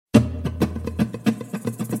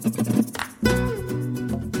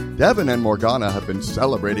Devin and Morgana have been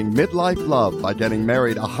celebrating midlife love by getting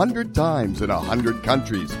married 100 times in 100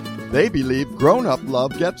 countries. They believe grown-up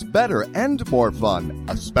love gets better and more fun,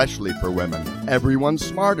 especially for women. Everyone's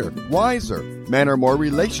smarter, wiser. Men are more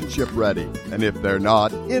relationship ready. And if they're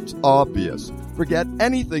not, it's obvious. Forget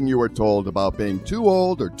anything you were told about being too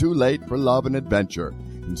old or too late for love and adventure.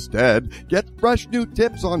 Instead, get fresh new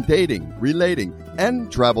tips on dating, relating,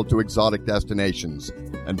 and travel to exotic destinations.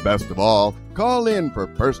 And best of all, call in for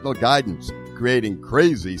personal guidance, creating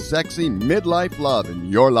crazy, sexy midlife love in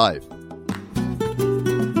your life.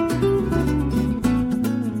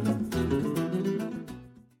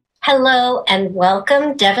 Hello and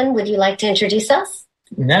welcome. Devin, would you like to introduce us?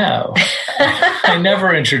 No, I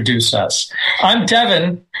never introduce us. I'm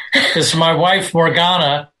Devin. This is my wife,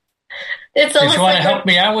 Morgana. Did you want to help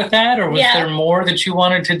me out with that, or was there more that you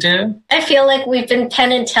wanted to do? I feel like we've been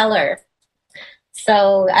Penn and Teller.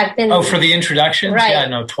 So I've been... Oh, for the introductions? Right. Yeah,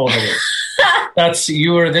 no, totally.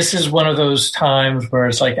 This is one of those times where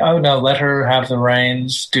it's like, oh no, let her have the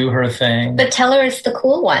reins, do her thing. But Teller is the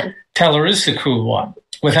cool one. Teller is the cool one,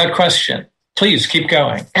 without question. Please keep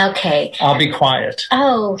going. Okay. I'll be quiet.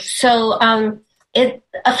 Oh, so a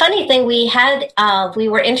funny thing, we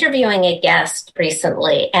were interviewing a guest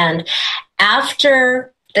recently, and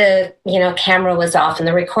after the camera was off and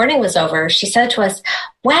the recording was over, she said to us,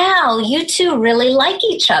 "Wow, you two really like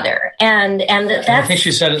each other." And I think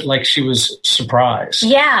she said it like she was surprised.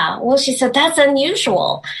 Yeah, well, she said that's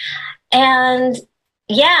unusual, and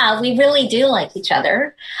yeah, we really do like each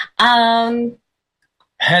other. Hence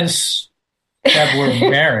that we're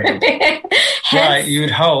married. Right, you'd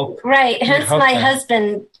hope. Right, hence my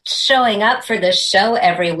husband showing up for the show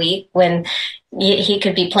every week when he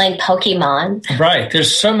could be playing Pokemon. Right,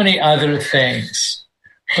 there's so many other things.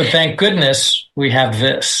 But thank goodness we have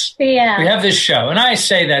this. Yeah. We have this show. And I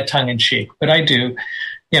say that tongue in cheek, but I do.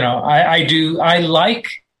 I like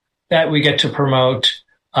that we get to promote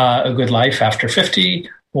a good life after 50,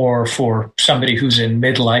 or for somebody who's in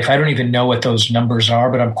midlife. I don't even know what those numbers are,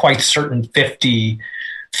 but I'm quite certain 50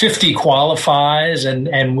 qualifies. And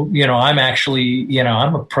I'm actually,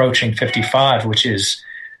 I'm approaching 55, which is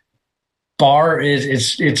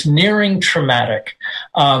it's nearing traumatic.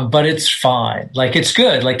 But it's fine. Like, it's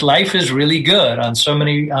good. Like, life is really good on so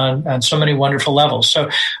many wonderful levels.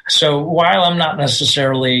 So while I'm not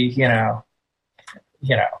necessarily, to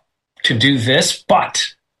do this, but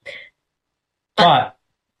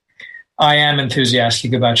I am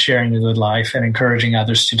enthusiastic about sharing a good life and encouraging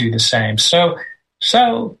others to do the same. So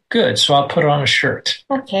good. So I'll put on a shirt.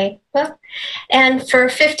 Okay. Well, and for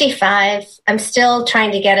 55, I'm still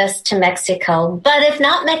trying to get us to Mexico. But if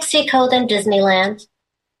not Mexico, then Disneyland.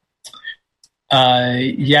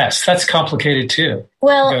 Yes, that's complicated too.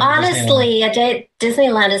 Well, honestly, a day at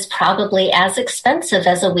Disneyland is probably as expensive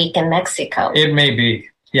as a week in Mexico. It may be.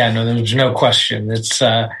 Yeah, no, there's no question. It's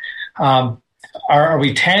Are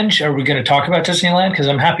we going to talk about Disneyland? Because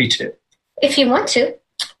I'm happy to. If you want to.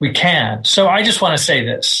 We can. So I just want to say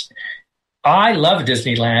this. I love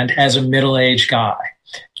Disneyland as a middle-aged guy.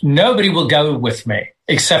 Nobody will go with me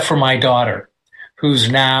except for my daughter, who's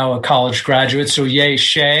now a college graduate. So yay,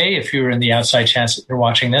 Shay, if you're in the outside chance that you're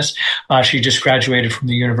watching this. She just graduated from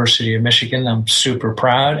the University of Michigan. I'm super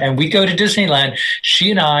proud. And we go to Disneyland, she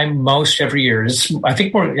and I, most every year. I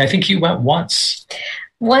think you went once.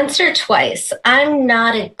 Once or twice. I'm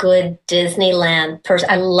not a good Disneyland person.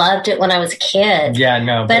 I loved it when I was a kid. Yeah,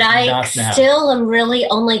 no. But I still am really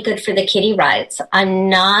only good for the kiddie rides. I'm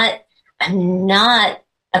not a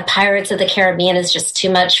Pirates of the Caribbean is just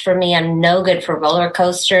too much for me. I'm no good for roller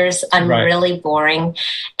coasters. I'm really boring.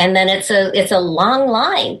 And then it's a long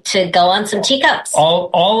line to go on some teacups.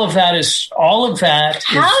 All of that.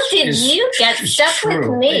 How did you get stuck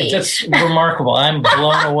with me? That's remarkable. I'm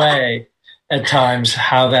blown away at times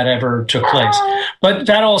how that ever took place. But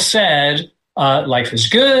that all said, life is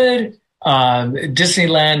good.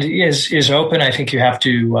 Disneyland is open. I think you have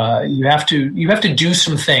to do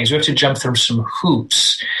some things. You have to jump through some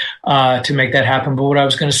hoops to make that happen. But what I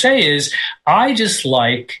was going to say is, I just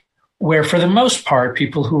like where, for the most part,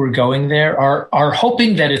 people who are going there are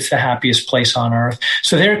hoping that it's the happiest place on earth.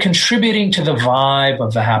 So they're contributing to the vibe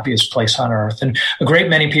of the happiest place on earth. And a great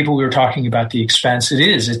many people, we were talking about the expense.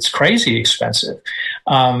 It's crazy expensive.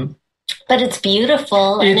 But it's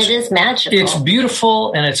beautiful and it is magical. It's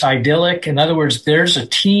beautiful and it's idyllic. In other words, there's a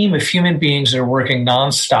team of human beings that are working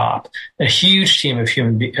nonstop, a huge team of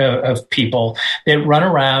people that run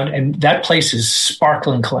around, and that place is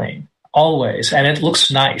sparkling clean. always, and it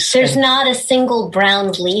looks nice. There's not a single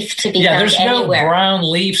brown leaf to be found there's anywhere. No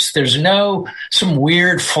brown leaves. There's no some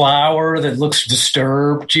weird flower that looks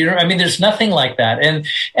disturbed. There's nothing like that.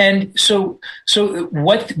 And so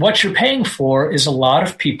what you're paying for is a lot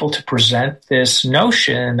of people to present this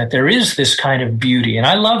notion that there is this kind of beauty, and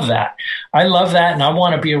I love that. And I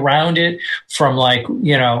want to be around it from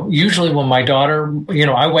usually when my daughter,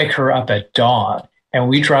 I wake her up at dawn. And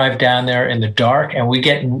we drive down there in the dark, and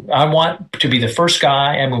I want to be the first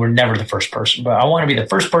guy. I mean, we're never the first person, but I want to be the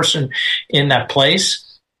first person in that place.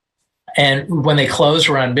 And when they close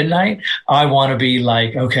around midnight, I want to be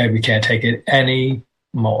like, okay, we can't take it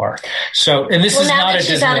anymore. So, and this is not a Disneyland. Now that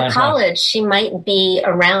she's out of college, she might be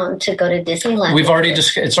around to go to Disneyland.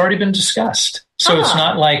 It's already been discussed. So It's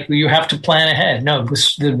not like you have to plan ahead. No,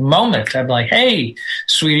 the moment I'm like, hey,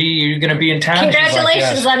 sweetie, you're going to be in town.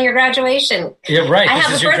 Congratulations on your graduation. Yeah, right. I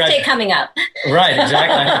have a birthday coming up. Right,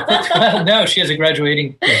 exactly. Well, no, she has a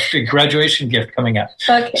graduation gift coming up.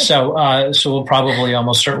 Okay. So we'll probably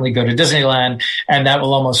almost certainly go to Disneyland, and that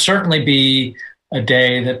will almost certainly be a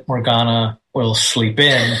day that Morgana will sleep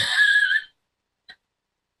in.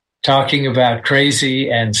 Talking about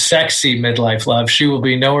crazy and sexy midlife love, she will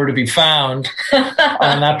be nowhere to be found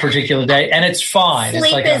on that particular day, and it's fine.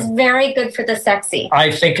 Sleep is very good for the sexy.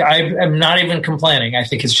 I think I'm not even complaining. I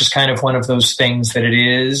think it's just kind of one of those things that it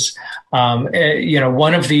is.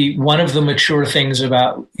 One of the mature things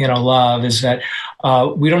about love is that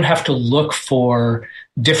we don't have to look for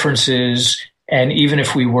differences. And even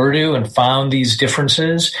if we were to and found these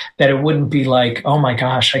differences, that it wouldn't be like, oh my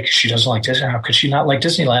gosh, she doesn't like Disney. How could she not like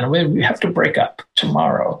Disneyland? We have to break up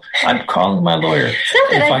tomorrow. I'm calling my lawyer. It's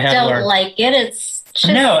not that I don't like it. It's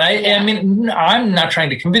just, no. I mean, I'm not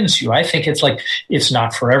trying to convince you. I think it's like it's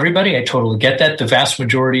not for everybody. I totally get that. The vast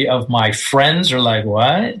majority of my friends are like,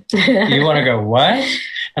 "What? You want to go? What?"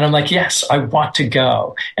 And I'm like, yes, I want to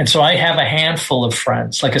go. And so I have a handful of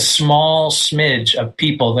friends, like a small smidge of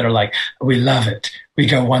people that are like, we love it. We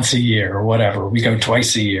go once a year or whatever. We go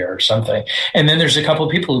twice a year or something. And then there's a couple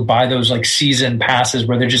of people who buy those like season passes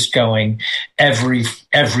where they're just going every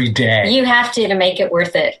day. You have to make it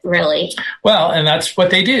worth it, really. Well, and that's what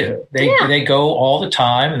they do. They go all the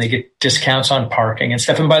time, and they get discounts on parking and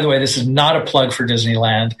stuff. And by the way, this is not a plug for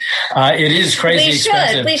Disneyland. It is crazy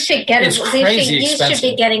expensive. We should get it. You should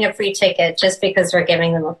be getting a free ticket just because we're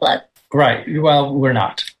giving them a plug. Right. Well, we're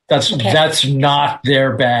not. That's not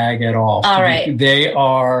their bag at all. All right. They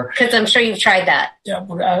are... Because I'm sure you've tried that.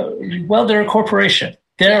 Well, they're a corporation.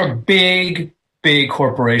 They're a big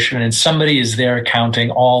corporation, and somebody is there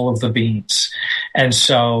counting all of the beans. And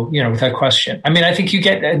so, without question. I mean, I think you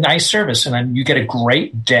get a nice service, and you get a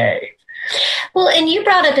great day. Well, and you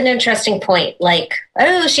brought up an interesting point, like,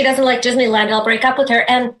 oh, she doesn't like Disneyland, I'll break up with her.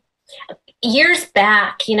 And years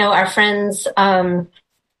back, our friends and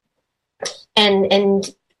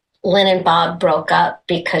Lynn and Bob broke up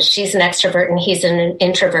because she's an extrovert and he's an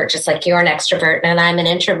introvert, just like you're an extrovert and I'm an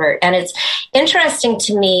introvert. And it's interesting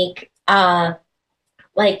to me,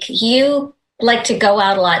 like you like to go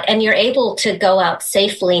out a lot and you're able to go out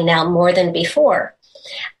safely now more than before.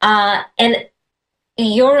 And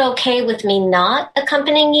you're okay with me not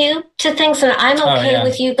accompanying you to things, and I'm okay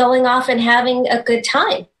with you going off and having a good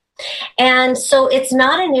time. And so it's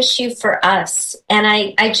not an issue for us. And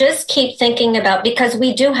I just keep thinking about, because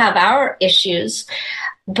we do have our issues,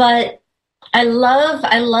 but I love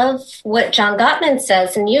what John Gottman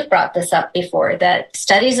says, and you've brought this up before, that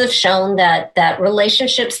studies have shown that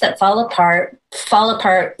relationships that fall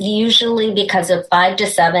apart usually because of 5 to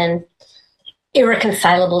 7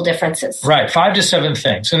 irreconcilable differences. Right, 5 to 7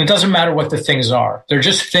 things. And it doesn't matter what the things are. They're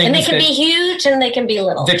just things. And they can be huge and they can be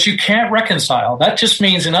little. That you can't reconcile. That just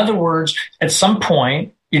means, in other words, at some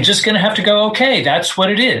point, you're just going to have to go, okay, that's what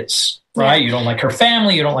it is. Right? Yeah. You don't like her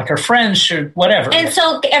family, you don't like her friends, whatever. And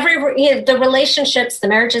so the relationships, the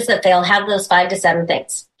marriages that fail have those 5 to 7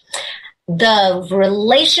 things. The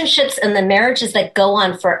relationships and the marriages that go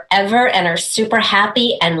on forever and are super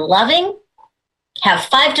happy and loving have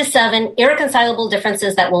 5 to 7 irreconcilable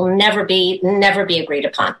differences that will never be agreed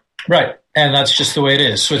upon. Right. And that's just the way it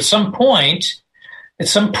is. So at some point,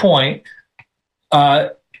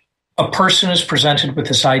 a person is presented with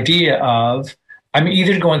this idea of, I'm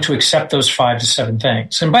either going to accept those 5 to 7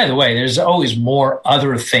 things. And by the way, there's always more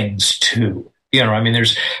other things too.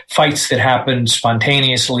 There's fights that happen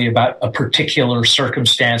spontaneously about a particular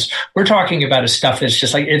circumstance. We're talking about stuff that's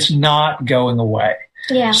just like, it's not going away.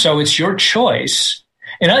 Yeah. So it's your choice.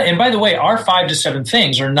 And by the way, our 5 to 7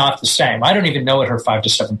 things are not the same. I don't even know what her 5 to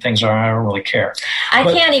 7 things are. I don't really care. I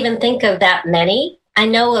can't even think of that many. I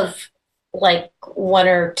know of like one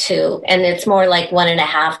or two, and it's more like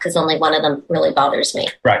 1.5 because only one of them really bothers me.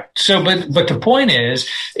 Right. So, but the point is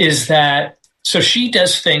that so she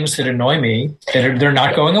does things that annoy me that they're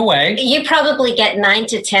not going away. You probably get 9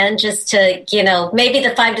 to 10 just to, maybe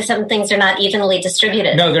the 5 to 7 things are not evenly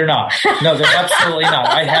distributed. No, they're not. No, they're absolutely not.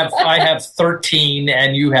 I have 13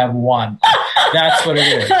 and you have 1. That's what it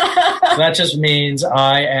is. That just means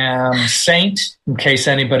I am saint. In case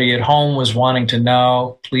anybody at home was wanting to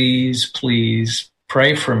know, please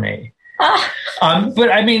pray for me.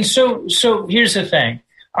 But I mean, so here's the thing.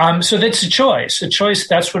 So that's a choice.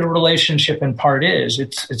 That's what a relationship in part is.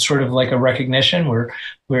 It's sort of like a recognition. We're,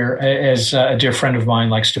 as a dear friend of mine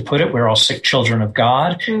likes to put it, we're all sick children of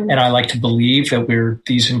God. And I like to believe that we're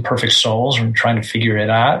these imperfect souls and trying to figure it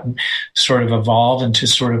out and sort of evolve into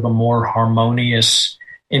sort of a more harmonious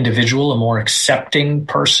individual, a more accepting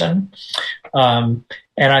person. And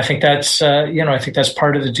I think that's,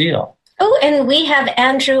 part of the deal. Oh, and we have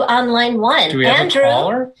Andrew on line 1. Do we have Andrew, a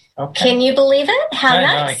caller? Okay. Can you believe it? How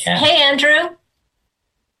nice. No, I can't. Hey, Andrew.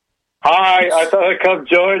 Hi, I thought I'd come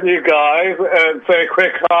join you guys and say a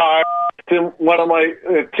quick hi to one of my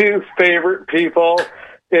 2 favorite people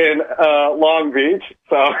in Long Beach.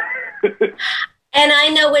 So, and I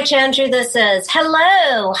know which Andrew this is.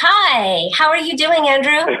 Hello. Hi. How are you doing,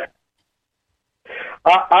 Andrew?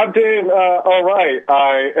 I'm doing all right.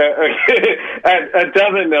 And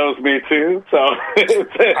Devin knows me too. So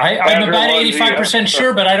I'm about 85%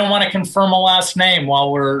 sure, but I don't want to confirm a last name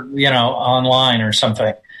while we're online or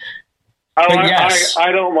something. Yes.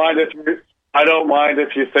 I don't mind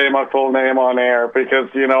if you say my full name on air because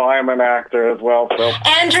I'm an actor as well. So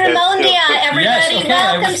Andrew Mondia, everybody, yes, okay,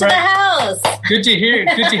 welcome to the house. Good to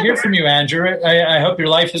hear from you, Andrew. I hope your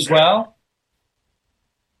life is well.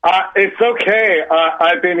 It's okay.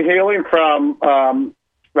 I've been healing from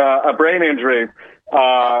a brain injury,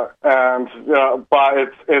 but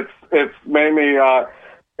it's made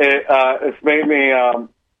me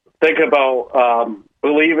think about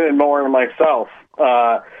believing more in myself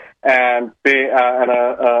and being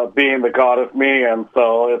the God of me, and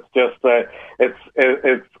so it's just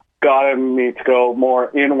it's gotten me to go more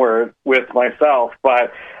inward with myself,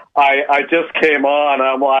 but. I just came on.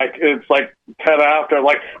 I'm like, it's like 10 after. I'm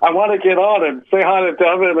like, I want to get on and say hi to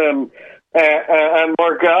Devin and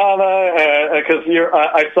Morgana because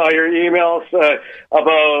I saw your emails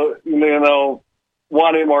about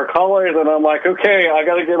wanting more callers, and I'm like, okay, I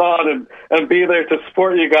got to get on and be there to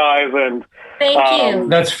support you guys. And thank you.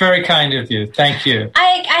 That's very kind of you. Thank you.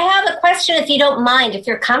 I have a question, if you don't mind, if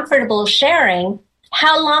you're comfortable sharing.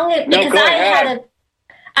 How long? Because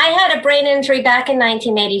I had a brain injury back in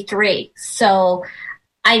 1983, so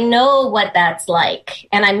I know what that's like,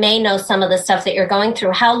 and I may know some of the stuff that you're going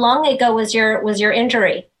through. How long ago was your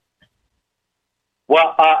injury?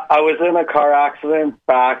 Well, I was in a car accident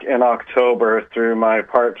back in October through my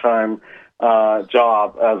part-time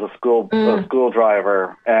job as a school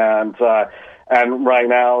driver, and right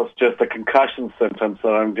now it's just the concussion symptoms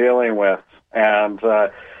that I'm dealing with, and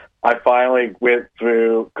I finally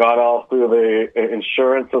got all through the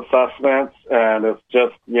insurance assessments, and it's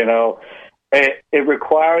just, it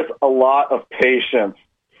requires a lot of patience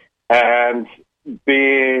and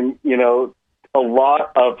being, a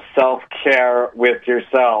lot of self-care with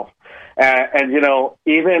yourself. And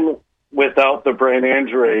even without the brain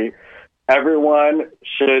injury, everyone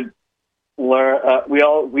should learn, we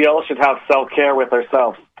all should have self-care with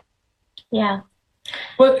ourselves. Yeah.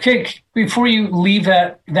 Well, before you leave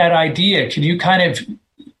that idea, can you kind of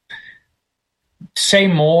say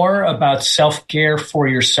more about self-care for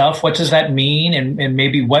yourself? What does that mean? And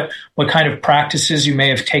maybe what kind of practices you may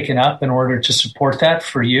have taken up in order to support that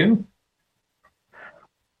for you?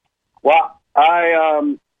 Well,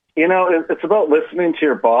 it's about listening to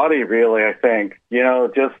your body, really, I think.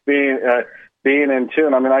 Just being in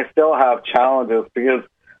tune. I mean, I still have challenges because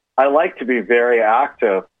I like to be very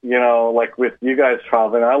active, like with you guys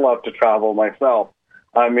traveling. I love to travel myself.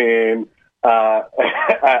 I mean,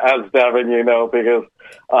 as Devin, because...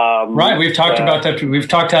 right, we've talked about that. We've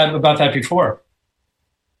talked about that before.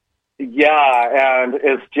 Yeah, and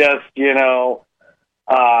it's just,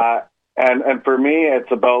 and for me,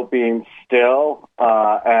 it's about being still.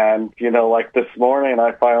 And, like this morning,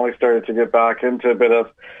 I finally started to get back into a bit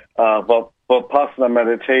of Vipassana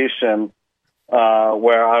meditation,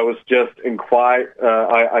 where I was just in quiet,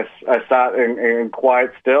 I sat in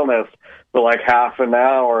quiet stillness for like half an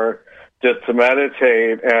hour just to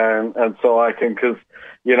meditate. And so I can, because,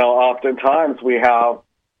 oftentimes we have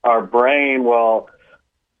our brain,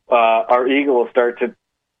 our ego will start to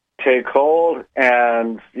take hold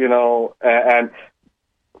and, and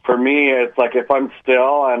for me, it's like if I'm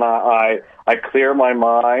still and I clear my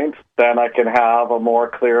mind, then I can have a more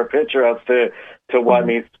clear picture as to what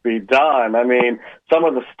needs to be done. I mean, some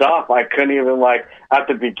of the stuff I couldn't even, like, at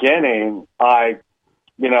the beginning, I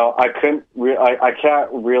can't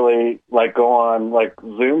really, like, go on, like,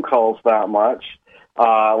 Zoom calls that much.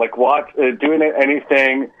 Doing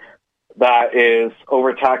anything that is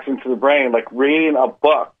overtaxing to the brain, like reading a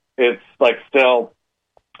book, it's, like, still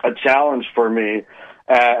a challenge for me.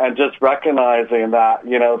 And just recognizing that,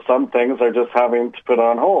 some things are just having to put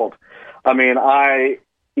on hold. I mean, I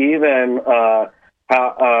even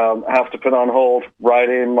have to put on hold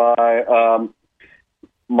writing my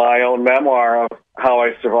own memoir of how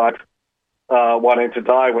I survived wanting to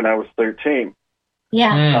die when I was 13.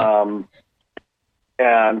 Yeah.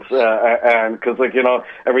 And because, like,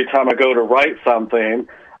 every time I go to write something,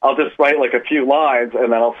 I'll just write like a few lines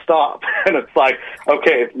and then I'll stop. And it's like,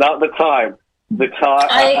 okay, it's not the time.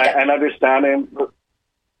 And understanding.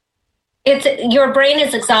 Your brain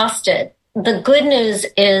is exhausted. The good news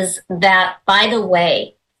is that, by the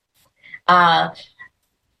way,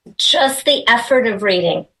 just the effort of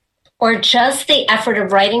reading or just the effort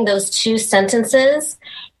of writing those 2 sentences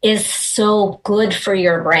is so good for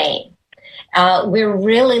your brain. We're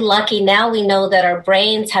really lucky now. We know that our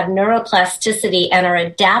brains have neuroplasticity and are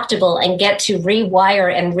adaptable and get to rewire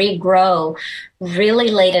and regrow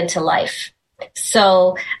really late into life.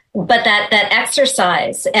 So, but that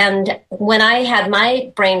exercise, and when I had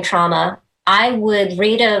my brain trauma, I would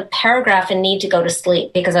read a paragraph and need to go to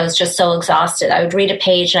sleep because I was just so exhausted. I would read a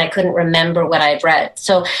page and I couldn't remember what I'd read.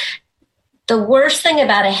 So the worst thing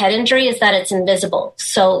about a head injury is that it's invisible.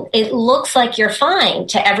 So it looks like you're fine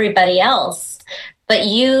to everybody else, but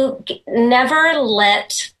you never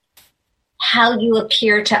let how you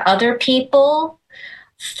appear to other people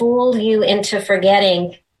fool you into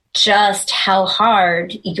forgetting just how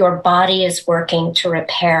hard your body is working to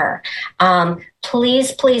repair.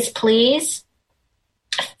 Please, please, please,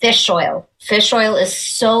 fish oil. Fish oil is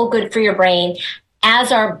so good for your brain,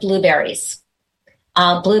 as are blueberries.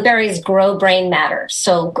 Blueberries grow brain matter.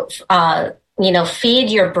 So, feed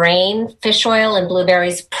your brain fish oil and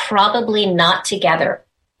blueberries, probably not together.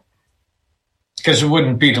 Because it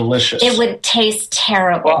wouldn't be delicious. It would taste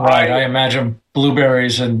terrible. Well, right. I imagine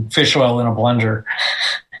blueberries and fish oil in a blender.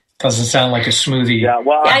 Doesn't sound like a smoothie. Yeah,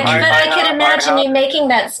 well, I could imagine you making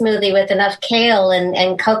that smoothie with enough kale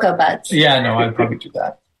and cocoa buds. Yeah, no, I'd probably do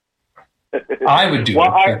that. I would do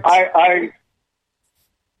well, it. I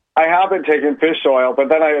have been taking fish oil, but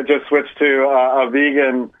then I just switched to a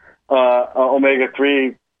vegan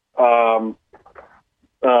omega-3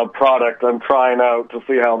 product I'm trying out to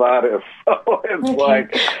see how that is. So it's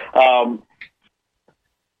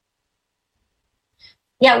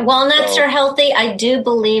yeah, walnuts are healthy. I do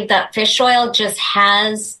believe that fish oil just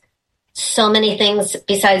has so many things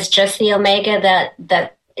besides just the omega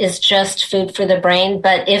that is just food for the brain.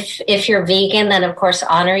 But if you're vegan, then of course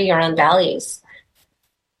honor your own values.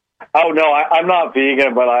 Oh no, I'm not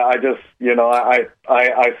vegan, but I just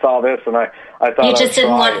I saw this and I thought you just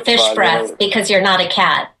didn't want fish breath because you're not a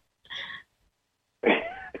cat.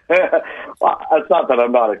 Well, it's not that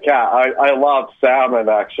I'm not a cat. I love salmon.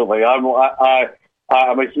 Actually, I'm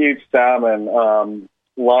a huge salmon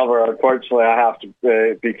lover. Unfortunately, I have to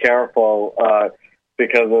be careful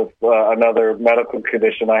because of another medical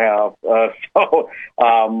condition I have.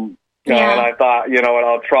 And I thought,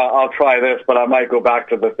 I'll try this, but I might go back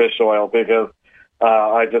to the fish oil because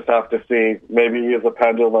I just have to see, maybe use a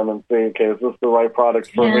pendulum and see, okay, is this the right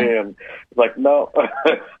product for me? And it's like, no.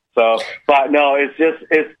 But no, it's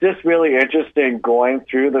just really interesting going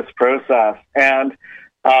through this process. And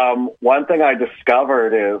one thing I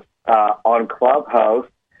discovered is on Clubhouse,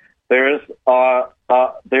 there's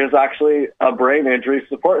actually a brain injury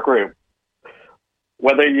support group.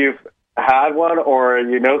 Whether you've had one or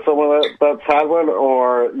someone that's had one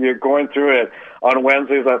or you're going through it, on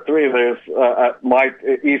Wednesdays at 3, there's at my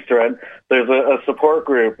Eastern, there's a support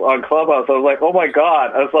group on Clubhouse. I was like, oh my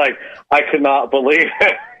God. I was like, I could not believe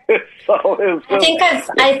it.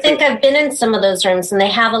 I think I've been in some of those rooms and they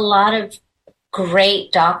have a lot of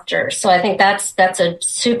great doctors. So I think that's a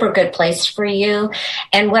super good place for you.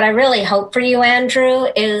 And what I really hope for you, Andrew,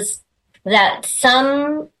 is that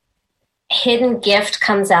some hidden gift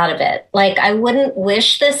comes out of it. Like, I wouldn't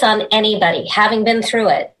wish this on anybody, having been through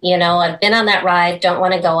it. I've been on that ride, don't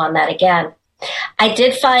want to go on that again. I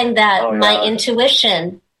did find that my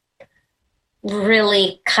intuition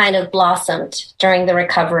really kind of blossomed during the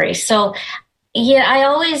recovery. So, I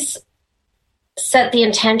always set the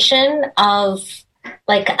intention of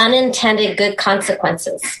like unintended good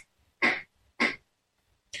consequences.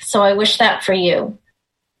 So I wish that for you.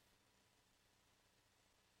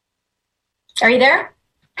 Are you there?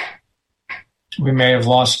 We may have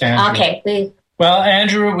lost Andrew. Okay. Well,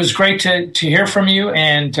 Andrew, it was great to hear from you,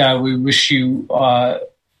 and we wish you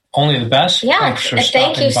only the best. Yeah, thanks for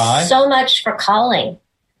thank you by. so much for calling.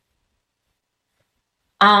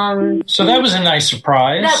 So that was a nice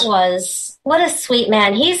surprise. That was. What a sweet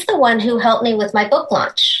man. He's the one who helped me with my book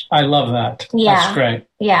launch. I love that. Yeah. That's great.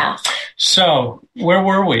 Yeah. So where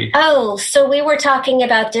were we? Oh, so we were talking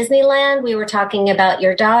about Disneyland. We were talking about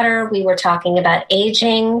your daughter. We were talking about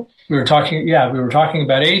aging. We were talking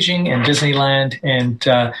about aging and Disneyland and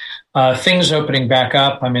things opening back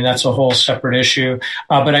up. I mean, that's a whole separate issue.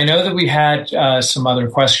 But I know that we had some other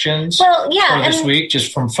questions for this week,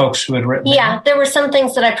 just from folks who had written. Yeah, in. there were some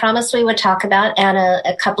things that I promised we would talk about, and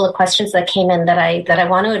a couple of questions that came in that I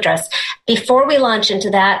want to address. Before we launch into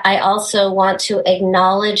that, I also want to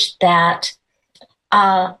acknowledge that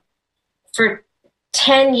for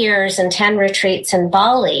 10 years and 10 retreats in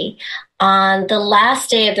Bali, on the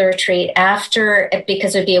last day of the retreat,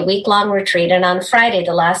 because it would be a week-long retreat, and on Friday,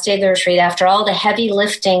 the last day of the retreat, after all the heavy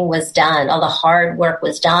lifting was done, all the hard work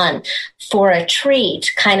was done, for a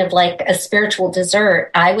treat, kind of like a spiritual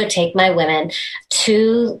dessert, I would take my women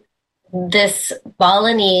to this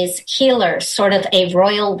Balinese healer, sort of a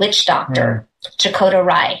royal witch doctor, Jacoda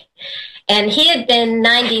Rai. And he had been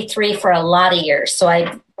 93 for a lot of years, so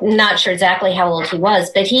I'm not sure exactly how old he was,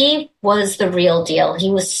 but he was the real deal. He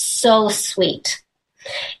was so sweet.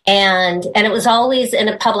 And it was always in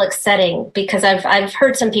a public setting, because I've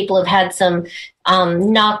heard some people have had some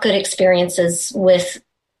not good experiences with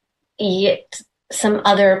some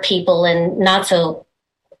other people in not so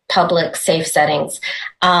public, safe settings.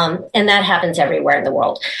 And that happens everywhere in the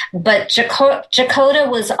world. But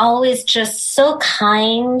Jacoda was always just so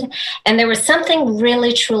kind. And there was something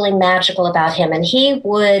really, truly magical about him. And he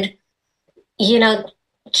would,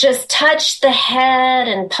 just touch the head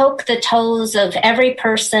and poke the toes of every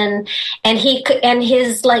person. And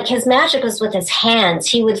his magic was with his hands.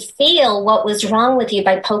 He would feel what was wrong with you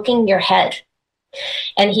by poking your head.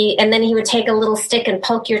 And then he would take a little stick and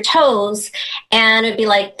poke your toes, and it'd be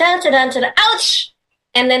like, dun, dun, dun, dun, ouch.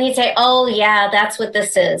 And then he'd say, oh yeah, that's what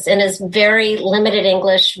this is, in his very limited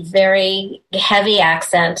English, very heavy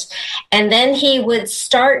accent. And then he would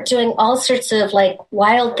start doing all sorts of like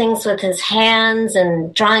wild things with his hands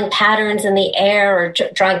and drawing patterns in the air, or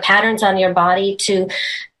drawing patterns on your body to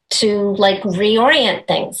like reorient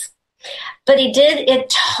things. But he did it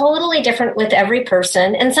totally different with every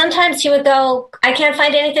person. And sometimes he would go, I can't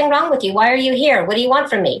find anything wrong with you. Why are you here? What do you want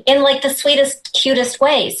from me? In like the sweetest, cutest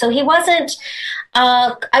way. So he wasn't,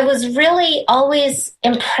 I was really always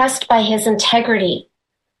impressed by his integrity,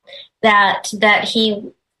 that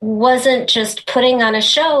he wasn't just putting on a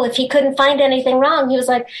show. If he couldn't find anything wrong, he was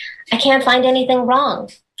like, I can't find anything wrong.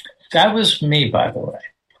 That was me, by the way.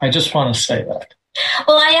 I just want to say that.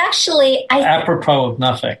 Well, apropos of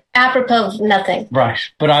nothing. Apropos of nothing. Right.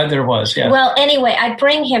 But there was, yeah. Well, anyway, I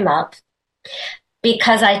bring him up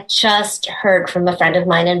because I just heard from a friend of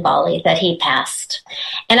mine in Bali that he passed.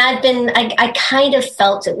 And I kind of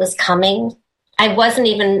felt it was coming. I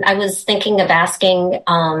was thinking of asking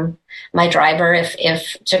my driver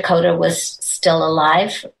if Jacoda was still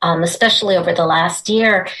alive, especially over the last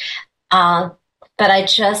year. But I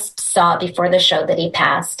just saw before the show that he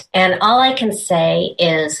passed. And all I can say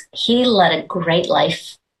is he led a great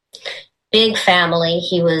life. Big family.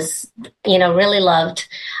 He was, really loved.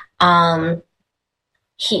 And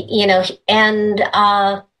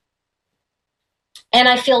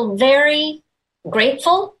I feel very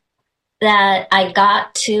grateful that I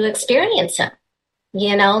got to experience him.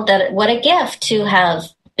 That what a gift to have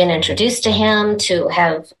been introduced to him, to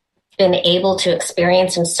have been able to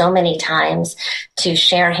experience him so many times, to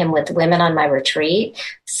share him with women on my retreat.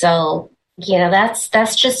 So,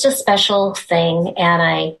 that's just a special thing. And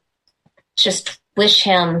I just wish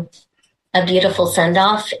him a beautiful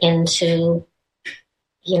send-off into,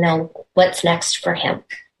 what's next for him.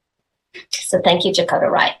 So thank you, Jacoda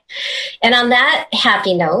Rai. And on that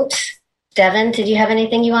happy note, Devin, did you have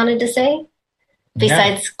anything you wanted to say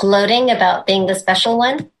besides gloating about being the special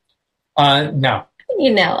one? No.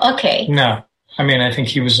 Okay. No. I mean, I think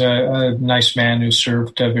he was a nice man who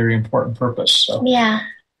served a very important purpose. So. Yeah.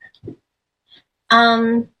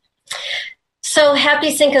 So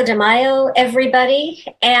happy Cinco de Mayo, everybody.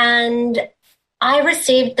 And I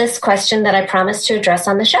received this question that I promised to address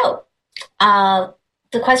on the show.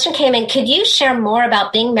 The question came in, could you share more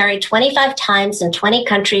about being married 25 times in 20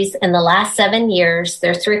 countries in the last 7 years?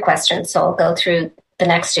 There are 3 questions, so I'll go through the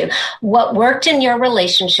next 2. What worked in your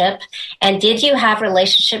relationship, and did you have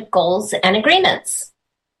relationship goals and agreements?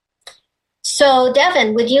 So,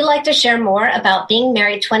 Devin, would you like to share more about being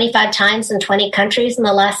married 25 times in 20 countries in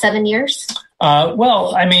the last 7 years?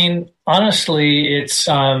 Well, I mean, honestly, it's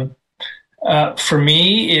for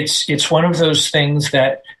me, it's one of those things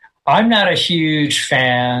that I'm not a huge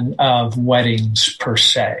fan of weddings per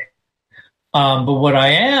se. But what I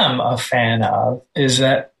am a fan of is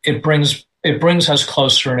that it brings us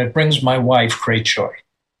closer, and it brings my wife great joy.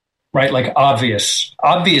 Right? Like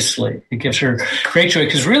obviously it gives her great joy,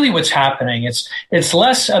 because really what's happening, it's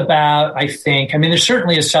less about, I think, I mean, there's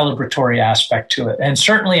certainly a celebratory aspect to it. And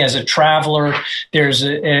certainly as a traveler, there's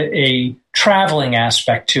a traveling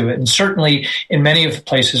aspect to it. And certainly in many of the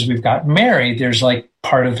places we've gotten married, there's like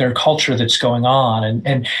part of their culture that's going on.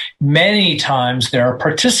 And many times there are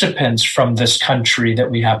participants from this country that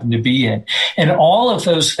we happen to be in. And all of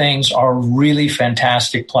those things are really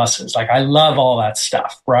fantastic pluses. Like I love all that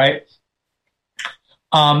stuff, right?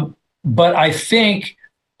 But I think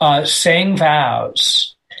saying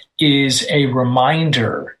vows is a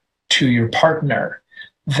reminder to your partner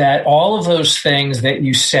that all of those things that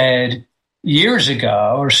you said years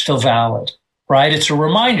ago are still valid. Right? It's a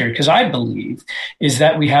reminder, because I believe is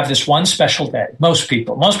that we have this one special day. Most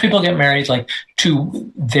people get married like to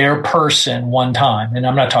their person one time. And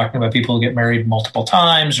I'm not talking about people who get married multiple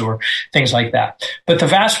times or things like that. But the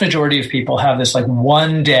vast majority of people have this like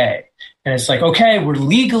one day. And it's like, okay, we're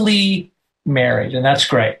legally married, and that's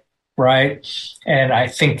great. Right? And I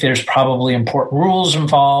think there's probably important rules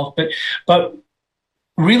involved, but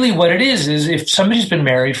really what it is if somebody's been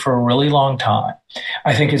married for a really long time,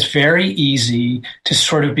 I think it's very easy to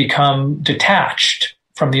sort of become detached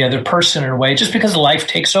from the other person in a way, just because life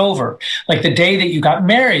takes over. Like the day that you got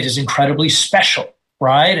married is incredibly special,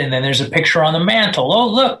 right? And then there's a picture on the mantle. Oh,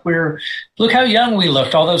 look how young we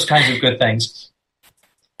looked, all those kinds of good things.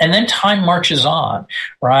 And then time marches on,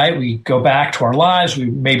 right? We go back to our lives.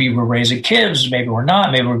 Maybe we're raising kids, maybe we're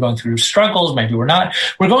not, maybe we're going through struggles, maybe we're not.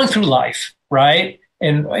 We're going through life, right?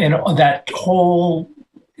 And that whole,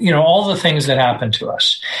 all the things that happen to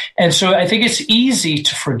us. And so I think it's easy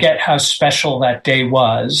to forget how special that day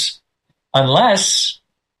was unless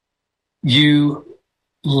you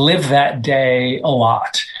live that day a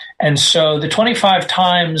lot. And so the 25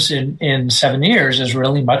 times in 7 years is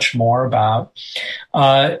really much more about,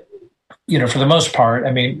 for the most part,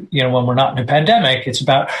 I mean, when we're not in a pandemic, it's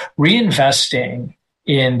about reinvesting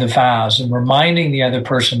in the vows and reminding the other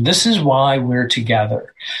person, this is why we're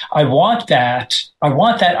together. I want that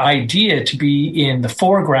idea to be in the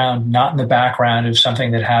foreground, not in the background of something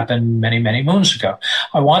that happened many, many moons ago.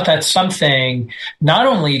 I want that something, not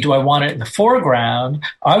only do I want it in the foreground,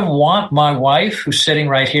 I want my wife who's sitting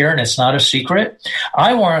right here, and it's not a secret,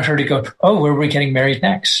 I want her to go, oh, where are we getting married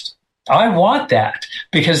next? I want that,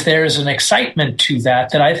 because there's an excitement to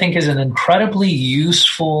that I think is an incredibly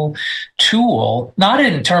useful tool, not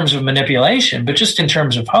in terms of manipulation, but just in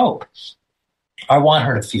terms of hope. I want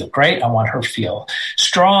her to feel great. I want her to feel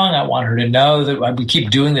strong. I want her to know that we keep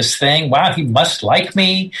doing this thing. Wow, he must like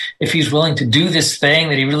me if he's willing to do this thing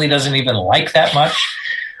that he really doesn't even like that much,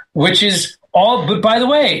 which is all, but by the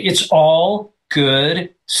way, it's all good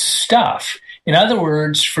stuff. In other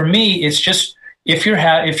words, for me, it's just, if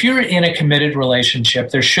you're in a committed relationship,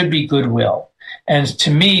 there should be goodwill. And to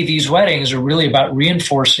me, these weddings are really about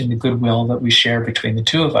reinforcing the goodwill that we share between the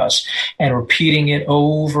two of us and repeating it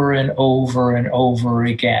over and over and over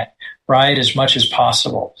again, right, as much as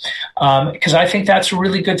possible. Because I think that's a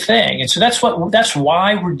really good thing. And so that's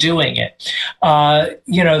why we're doing it.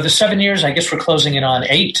 The 7 years, I guess we're closing in on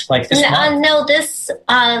 8, like this month. No, this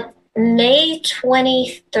May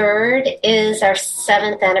 23rd is our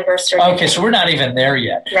 7th anniversary. Okay, so we're not even there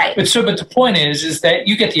yet. Right. But the point is that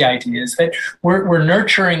you get the idea, is that we're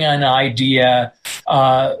nurturing an idea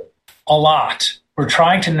a lot. We're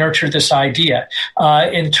trying to nurture this idea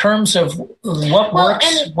in terms of what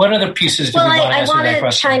works. What other pieces do we want to answer that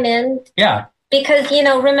question? I want to chime in. Yeah. Because,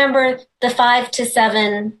 remember the 5 to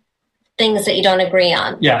 7 things that you don't agree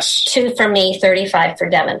on. Yes. 2 for me, 35 for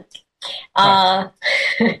Devin. Right.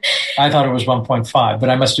 I thought it was 1.5, but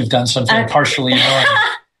I must have done something partially ignoring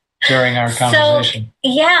during our conversation.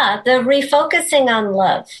 So, the refocusing on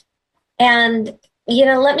love. And,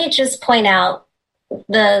 let me just point out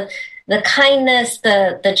the kindness,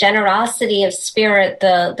 the generosity of spirit,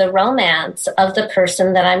 the romance of the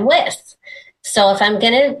person that I'm with. So if I'm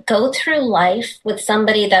going to go through life with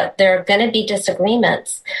somebody that there are going to be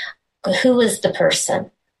disagreements, who is the person?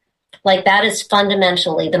 Like, that is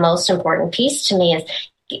fundamentally the most important piece to me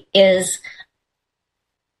is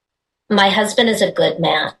my husband is a good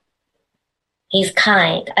man. He's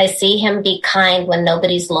kind. I see him be kind when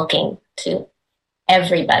nobody's looking, to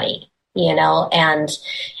everybody, and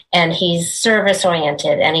and he's service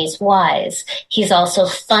oriented, and he's wise. He's also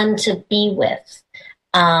fun to be with.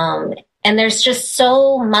 And there's just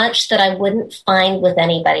so much that I wouldn't find with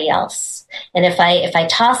anybody else. And if I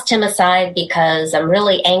tossed him aside because I'm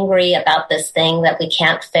really angry about this thing that we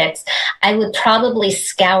can't fix, I would probably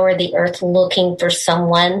scour the earth looking for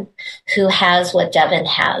someone who has what Devin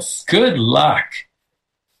has. Good luck.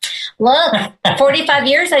 Look, 45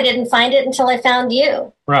 years, I didn't find it until I found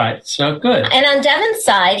you. Right. So good. And on Devin's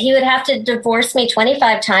side, he would have to divorce me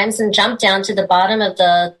 25 times and jump down to the bottom of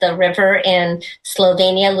the river in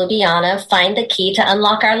Slovenia, Ljubljana, find the key to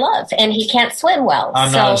unlock our love. And he can't swim well.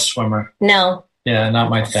 I'm not a swimmer. No. Yeah, not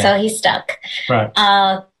my thing. So he's stuck. Right.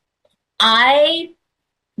 I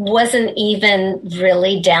wasn't even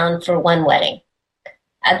really down for one wedding.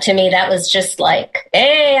 To me, that was just like,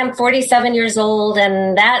 hey, I'm 47 years old,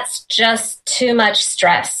 and that's just too much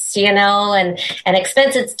stress, and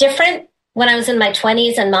expense. It's different when I was in my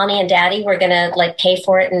 20s and mommy and daddy were going to like pay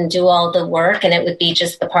for it and do all the work, and it would be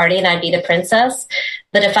just the party and I'd be the princess.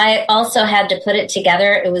 But if I also had to put it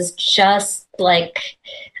together, it was just like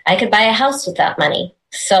I could buy a house with that money.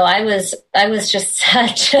 So I was just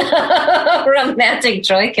such a romantic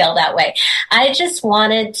joy kill that way. I just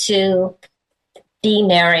wanted to be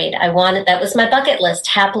married. That was my bucket list,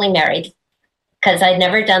 happily married, because I'd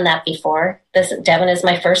never done that before. Devin is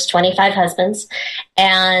my first 25 husbands.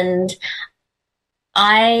 And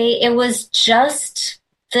it was just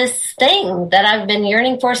this thing that I've been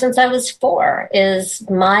yearning for since I was 4, is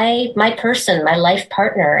my person, my life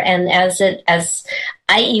partner. And as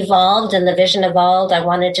I evolved and the vision evolved, I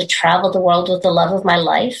wanted to travel the world with the love of my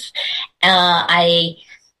life. I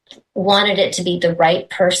wanted it to be the right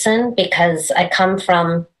person because I come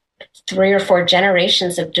from 3 or 4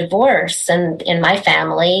 generations of divorce. And in my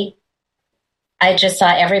family, I just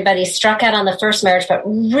saw everybody struck out on the first marriage, but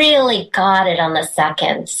really got it on the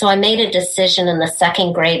second. So I made a decision in the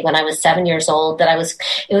 2nd grade when I was 7 years old that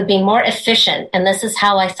it would be more efficient. And this is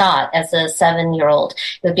how I thought as a 7-year-old.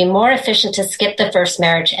 It would be more efficient to skip the first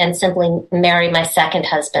marriage and simply marry my second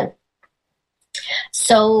husband.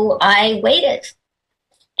 So I waited.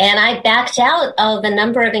 And I backed out of a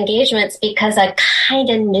number of engagements because I kind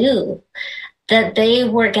of knew that they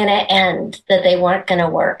were going to end, that they weren't going to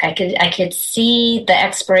work. I could see the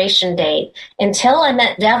expiration date until I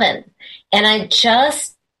met Devin, and I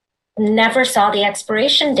just never saw the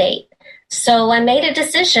expiration date. So I made a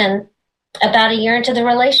decision about a year into the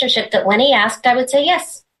relationship that when he asked, I would say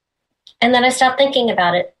yes. And then I stopped thinking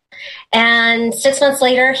about it. And 6 months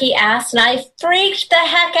later, he asked, and I freaked the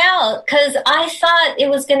heck out because I thought it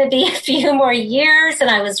was going to be a few more years,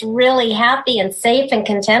 and I was really happy and safe and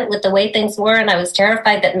content with the way things were, and I was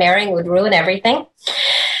terrified that marrying would ruin everything.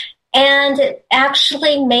 And it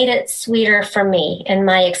actually made it sweeter for me in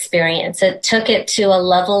my experience. It took it to a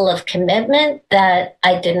level of commitment that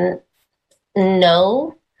I didn't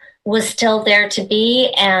know was still there to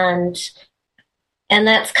be, and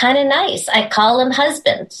that's kind of nice. I call him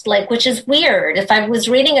husband, which is weird. If I was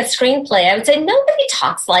reading a screenplay, I would say nobody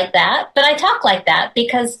talks like that, but I talk like that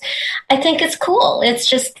because I think it's cool. It's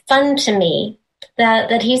just fun to me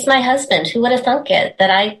that he's my husband. Who would have thunk it that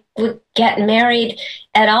I would get married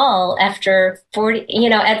at all after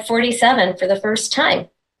 40, at 47 for the first time.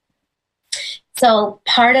 So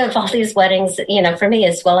part of all these weddings, for me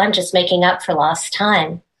is, well, I'm just making up for lost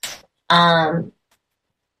time. But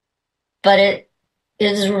it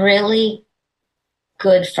is really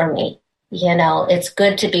good for me. It's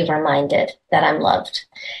good to be reminded that I'm loved.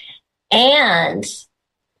 And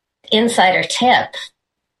insider tip,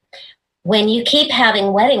 when you keep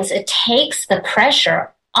having weddings, it takes the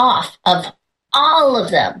pressure off of all of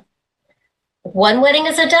them. One wedding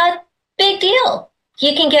is a dud, big deal.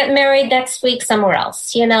 You can get married next week somewhere else,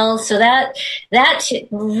 so that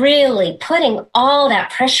really putting all that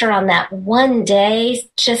pressure on that one day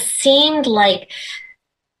just seemed like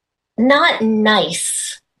not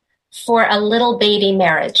nice for a little baby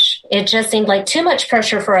marriage. It just seemed like too much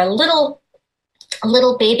pressure for a little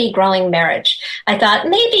baby growing marriage. I thought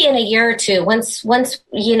maybe in a year or two, once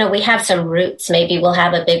we have some roots, maybe we'll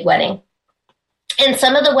have a big wedding. And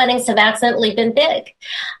some of the weddings have accidentally been big.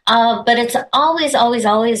 But it's always, always,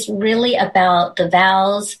 always really about the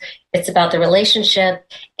vows. It's about the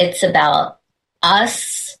relationship. It's about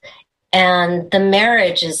us. And the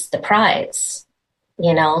marriage is the prize.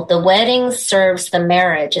 The wedding serves the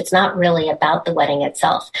marriage. It's not really about the wedding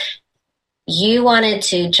itself. You wanted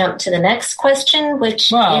to jump to the next question, which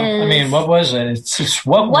is... what was it? It's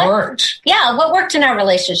what worked. Yeah, what worked in our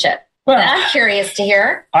relationship? Well, I'm curious to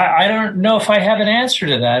hear. I don't know if I have an answer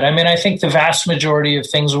to that. I think the vast majority of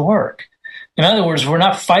things work. In other words, we're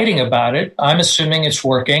not fighting about it. I'm assuming it's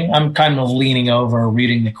working. I'm kind of leaning over,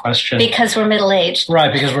 reading the question. Because we're middle-aged.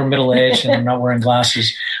 Right, because we're middle-aged and I'm not wearing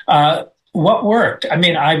glasses. What worked? I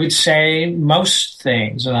mean, I would say most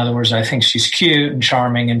things. In other words, I think she's cute and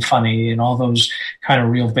charming and funny and all those kind of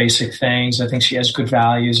real basic things. I think she has good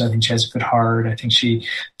values. I think she has a good heart. I think she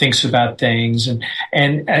thinks about things.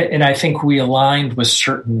 And I think we aligned with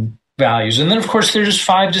certain values. And then, of course, there's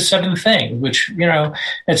 5 to 7 things, which,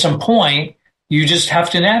 at some point, you just have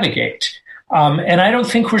to navigate. And I don't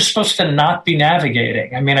think we're supposed to not be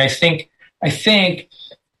navigating. I mean, I think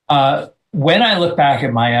when I look back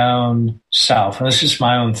at my own self, and this is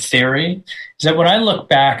my own theory, is that when I look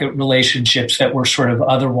back at relationships that were sort of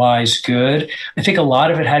otherwise good, I think a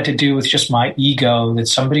lot of it had to do with just my ego, that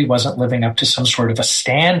somebody wasn't living up to some sort of a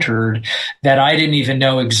standard that I didn't even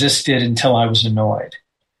know existed until I was annoyed.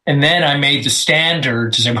 And then I made the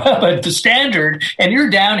standard to say, well, but the standard, and you're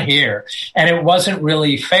down here. And it wasn't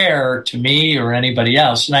really fair to me or anybody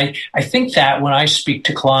else. And I think that when I speak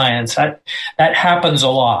to clients, that happens a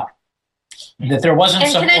lot. That there wasn't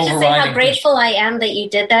some overriding. And can I just say how grateful I am that you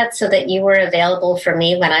did that so that you were available for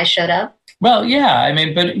me when I showed up? Well, yeah. I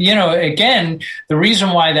mean, but, again, the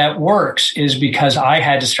reason why that works is because I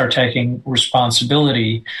had to start taking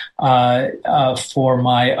responsibility for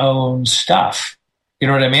my own stuff. You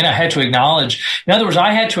know what I mean? I had to acknowledge, in other words,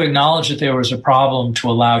 I had to acknowledge that there was a problem to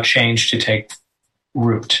allow change to take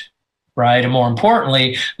root. Right. And more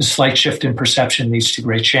importantly, the slight shift in perception leads to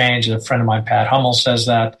great change. A friend of mine, Pat Hummel, says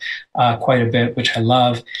that quite a bit, which I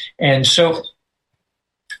love. And so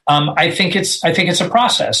I think it's a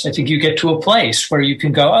process. I think you get to a place where you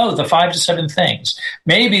can go, oh, the 5 to 7 things.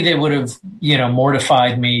 Maybe they would have,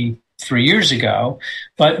 mortified me 3 years ago,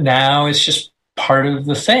 but now it's just part of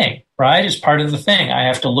the thing, right? It's part of the thing I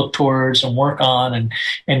have to look towards and work on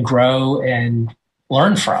and grow and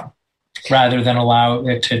learn from, rather than allow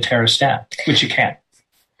it to tear us down, which you can't.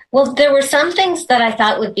 Well, there were some things that I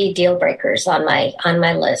thought would be deal breakers on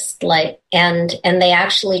my list, and they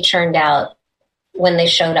actually churned out when they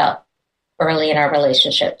showed up early in our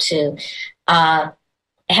relationship to have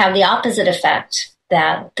the opposite effect,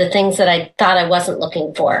 that the things that I thought I wasn't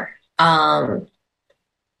looking for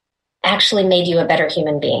actually made you a better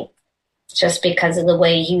human being, just because of the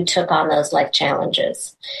way you took on those life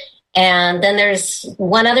challenges. And then there's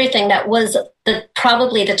one other thing that was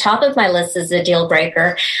probably the top of my list as a deal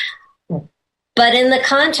breaker. But in the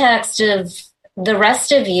context of the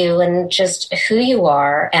rest of you and just who you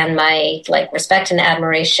are and my respect and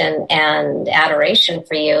admiration and adoration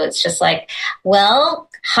for you, it's just well,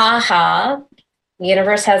 the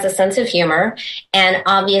universe has a sense of humor. And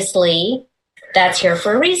obviously that's here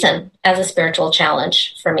for a reason as a spiritual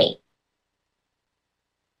challenge for me.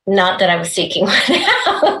 Not that I was seeking one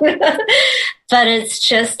out, but it's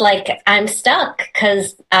just I'm stuck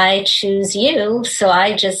because I choose you. So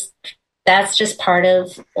that's just part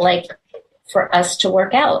of for us to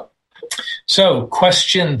work out. So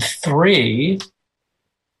question 3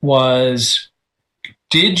 was,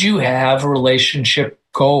 did you have relationship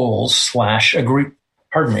goals /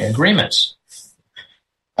 agreements?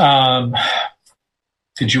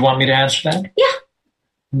 Did you want me to answer that? Yeah.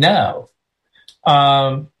 No.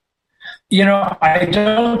 I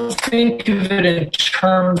don't think of it in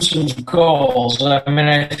terms of goals. I mean,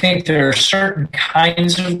 I think there are certain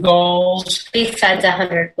kinds of goals. Besides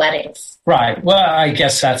 100 weddings. Right. Well, I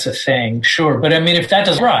guess that's a thing. Sure. But I mean, if that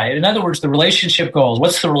doesn't, right. In other words, the relationship goals,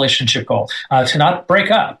 what's the relationship goal? To not break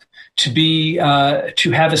up,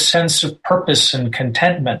 to have a sense of purpose and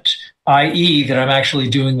contentment, i.e. that I'm actually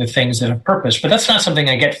doing the things that have purpose. But that's not something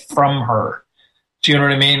I get from her. Do you know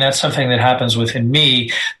what I mean? That's something that happens within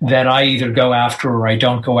me that I either go after or I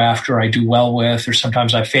don't go after, I do well with, or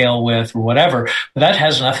sometimes I fail with, or whatever. But that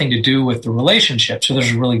has nothing to do with the relationship. So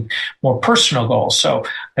there's really more personal goals. So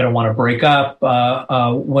I don't want to break up.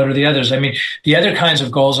 What are the others? I mean, the other kinds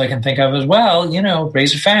of goals I can think of as well,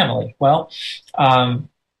 raise a family. Well,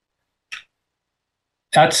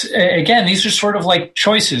 that's, again, these are sort of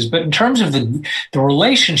choices. But in terms of the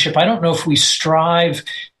relationship, I don't know if we strive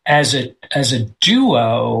as a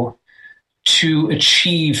duo to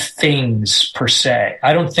achieve things per se.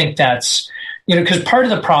 I don't think that's, because part of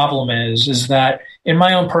the problem is that in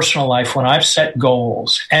my own personal life, when I've set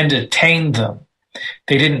goals and attained them,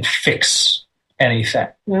 they didn't fix anything.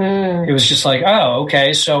 It was just oh,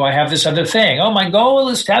 okay, so I have this other thing. Oh, my goal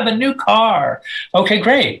is to have a new car. Okay,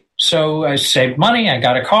 great. So I saved money. I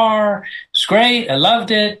got a car. It's great. I loved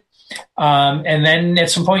it. And then at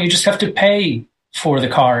some point you just have to pay for the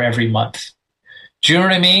car every month. Do you know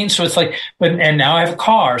what I mean? So it's and now I have a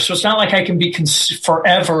car. So it's not like I can be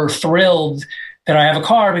forever thrilled that I have a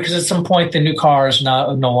car, because at some point the new car is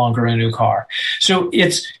no longer a new car. So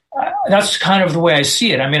that's kind of the way I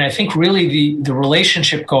see it. I mean, I think really the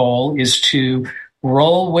relationship goal is to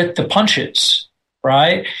roll with the punches,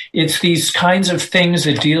 right? It's these kinds of things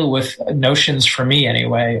that deal with notions, for me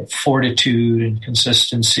anyway, of fortitude and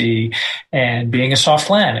consistency and being a soft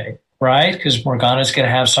landing, right? Because Morgana's going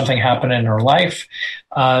to have something happen in her life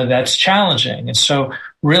that's challenging. And so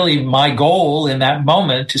really my goal in that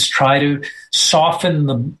moment is try to soften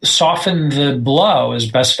the blow as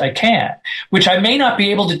best I can, which I may not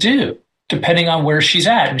be able to do depending on where she's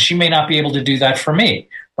at. And she may not be able to do that for me,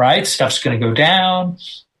 right? Stuff's going to go down.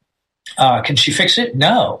 Can she fix it?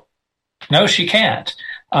 No, she can't.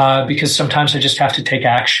 Because sometimes I just have to take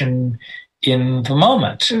action in the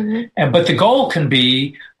moment. Mm-hmm. But the goal can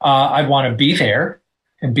be, I want to be there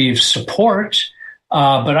and be of support,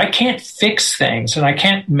 but I can't fix things and I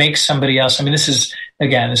can't make somebody else. I mean, this is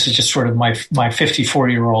just sort of my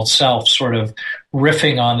 54-year-old self sort of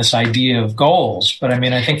riffing on this idea of goals. But I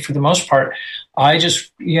mean, I think for the most part, I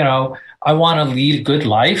just, I want to lead a good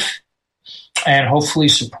life and hopefully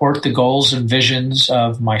support the goals and visions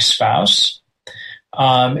of my spouse.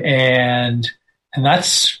 And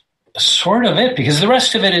that's sort of it, because the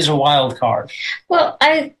rest of it is a wild card. Well,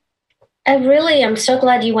 I really am so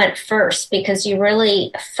glad you went first, because you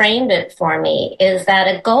really framed it for me, is that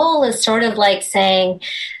a goal is sort of like saying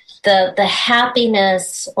the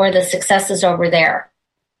happiness or the success is over there.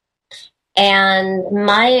 And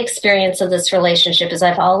my experience of this relationship is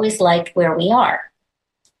I've always liked where we are,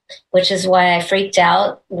 which is why I freaked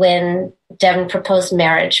out when Devin proposed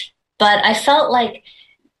marriage. But I felt like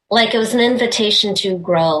it was an invitation to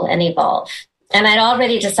grow and evolve. And I'd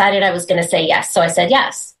already decided I was going to say yes. So I said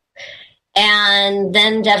yes. And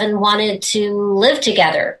then Devin wanted to live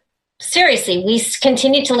together. Seriously, we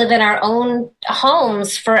continued to live in our own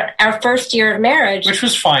homes for our first year of marriage. Which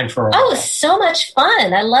was fine for a while. Oh, it was so much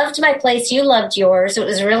fun. I loved my place. You loved yours. It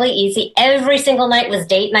was really easy. Every single night was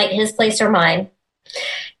date night, his place or mine.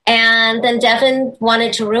 And then Devin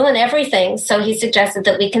wanted to ruin everything. So he suggested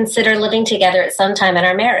that we consider living together at some time in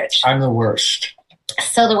our marriage. I'm the worst.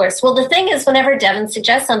 So the worst. Well, the thing is, whenever Devin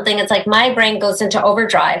suggests something, it's like my brain goes into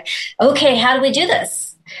overdrive. Okay, how do we do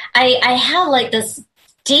this? I have like this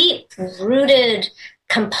deep-rooted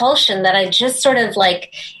compulsion that I just sort of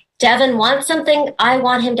like, Devin wants something, I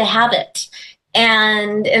want him to have it.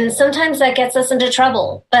 And sometimes that gets us into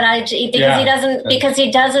trouble, but he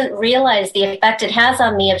doesn't realize the effect it has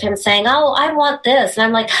on me of him saying, "Oh, I want this," and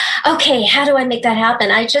I'm like, "Okay, how do I make that happen?"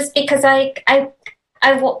 Because I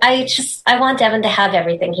want Devin to have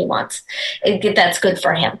everything he wants. That's good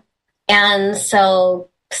for him, and so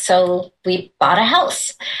we bought a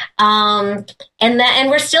house, and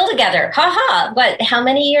we're still together. What? How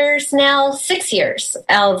many years now? 6 years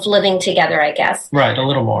of living together, I guess. Right, a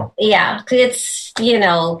little more. Yeah, it's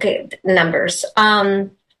good numbers.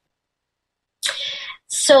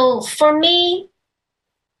 So for me,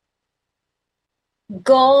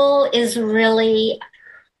 goal is really,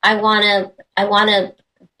 I want to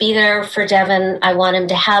be there for Devin. I want him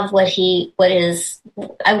to have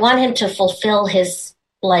I want him to fulfill his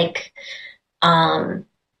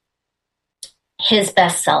his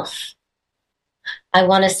best self. I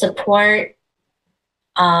want to support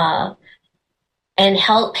and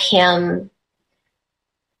help him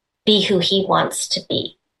be who he wants to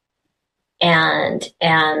be. And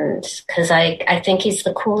because I think he's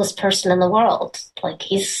the coolest person in the world. Like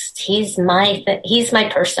he's my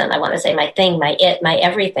person. I want to say my thing, my it, my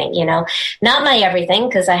everything, not my everything,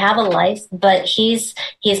 because I have a life, but he's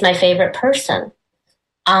my favorite person.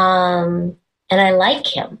 And I like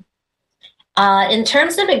him. In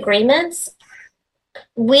terms of agreements,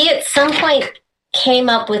 we at some point came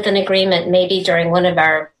up with an agreement, maybe during one of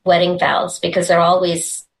our wedding vows, because they're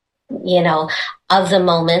always, of the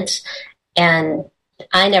moment, and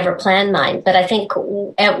I never planned mine. But I think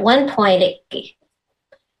at one point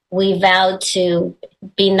we vowed to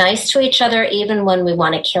be nice to each other even when we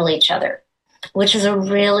want to kill each other, which is a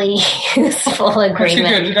really useful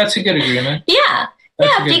agreement. That's a good agreement. Yeah.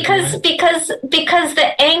 Yeah, because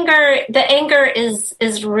the anger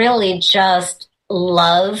is really just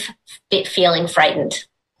love feeling frightened.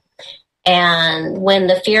 And when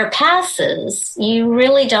the fear passes, you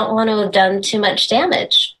really don't want to have done too much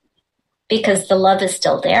damage because the love is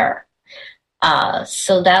still there.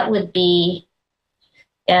 So that would be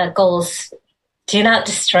goals. Do not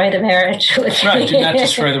destroy the marriage with Right, do not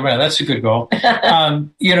destroy the marriage. That's a good goal.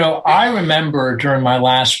 I remember during my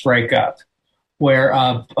last breakup, where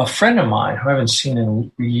a friend of mine, who I haven't seen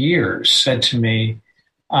in years, said to me,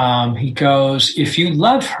 he goes, if you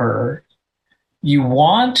love her, you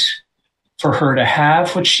want for her to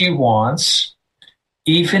have what she wants,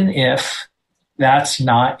 even if that's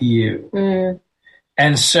not you.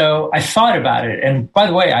 And so I thought about it. And by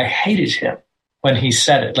the way, I hated him when he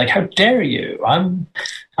said it. Like, how dare you? I'm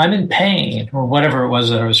in pain, or whatever it was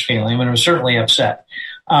that I was feeling. I mean, I was certainly upset.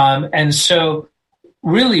 And so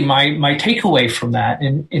really my takeaway from that,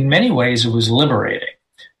 in many ways, it was liberating.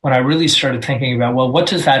 When I really started thinking about, well, what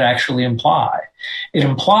does that actually imply? It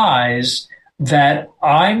implies that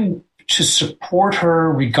I'm to support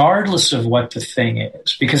her regardless of what the thing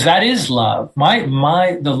is, because that is love.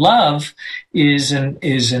 The love is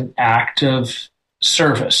an act of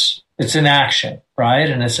service. It's an action, right?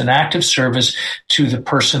 And it's an act of service to the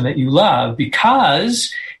person that you love,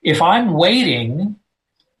 because if I'm waiting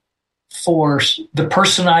for the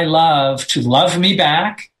person I love to love me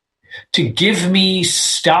back, to give me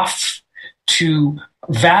stuff, to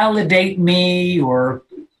validate me, or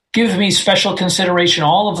give me special consideration,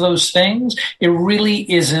 all of those things, it really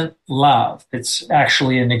isn't love. It's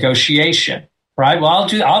actually a negotiation, right? Well,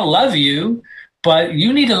 I'll love you, but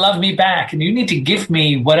you need to love me back, and you need to give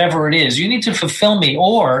me whatever it is. You need to fulfill me,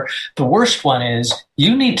 or the worst one is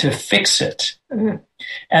you need to fix it. And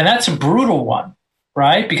that's a brutal one,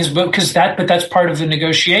 right? But that's part of the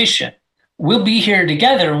negotiation. We'll be here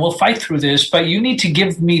together and we'll fight through this, but you need to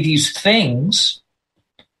give me these things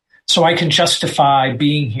so I can justify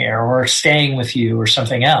being here or staying with you or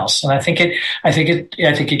something else. And I think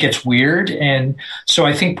it gets weird. And so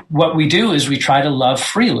I think what we do is we try to love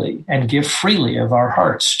freely and give freely of our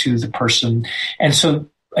hearts to the person. And so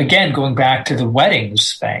again, going back to the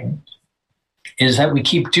weddings thing, is that we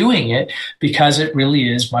keep doing it because it really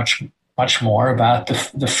is much, much more about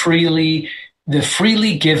the freely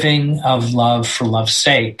giving of love for love's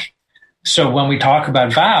sake. So when we talk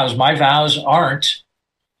about vows, my vows aren't,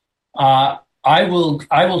 I will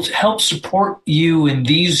help support you in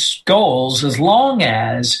these goals as long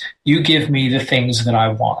as you give me the things that I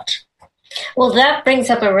want. Well, that brings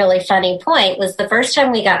up a really funny point. Was the first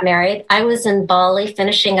time we got married, I was in Bali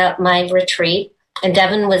finishing up my retreat, and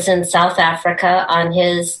Devin was in South Africa on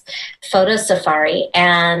his photo safari,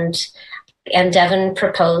 and Devin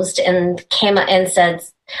proposed and came and said,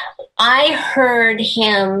 I heard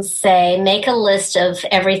him say, make a list of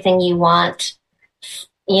everything you want,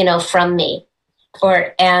 from me.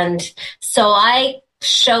 And so I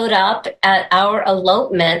showed up at our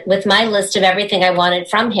elopement with my list of everything I wanted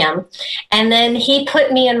from him. And then he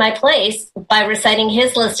put me in my place by reciting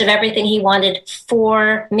his list of everything he wanted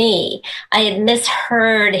for me. I had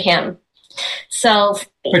misheard him. So,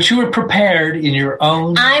 but you were prepared in your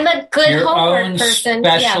own. I'm a good homework person.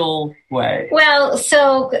 Special way. Well,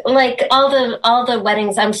 so like all the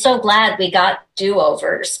weddings, I'm so glad we got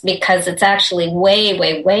do-overs, because it's actually way,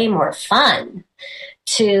 way, way more fun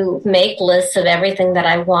to make lists of everything that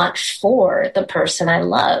I want for the person I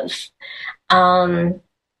love.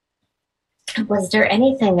 Was there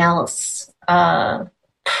anything else that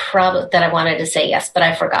I wanted to say? Yes, but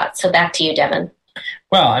I forgot. So back to you, Devin.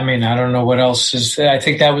 Well, I mean, I don't know what else is. I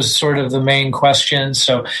think that was sort of the main question.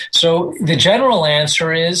 So the general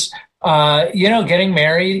answer is, getting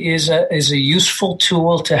married is a useful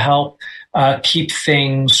tool to help keep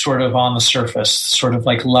things sort of on the surface, sort of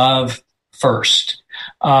like love first.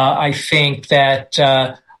 I think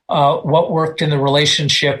that what worked in the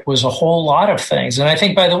relationship was a whole lot of things. And I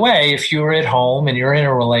think, by the way, if you're at home and you're in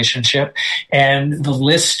a relationship and the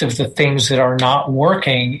list of the things that are not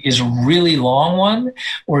working is a really long one,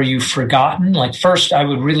 or you've forgotten, like first I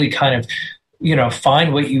would really kind of,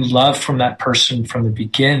 find what you love from that person from the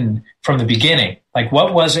beginning. Like,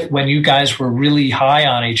 what was it when you guys were really high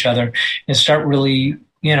on each other, and start really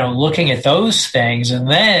looking at those things, and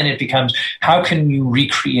then it becomes, how can you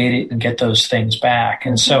recreate it and get those things back?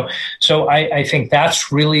 And so I think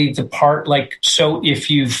that's really the part, like, so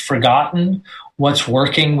if you've forgotten what's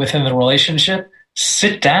working within the relationship,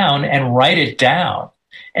 sit down and write it down.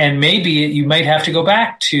 And maybe you might have to go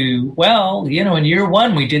back to, well, in year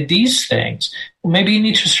one, we did these things. Well, maybe you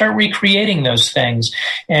need to start recreating those things,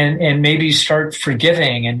 and maybe start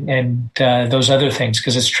forgiving and those other things,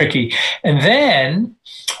 because it's tricky. And then,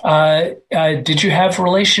 did you have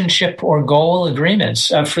relationship or goal agreements?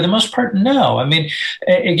 For the most part, no. I mean,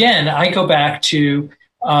 again, I go back to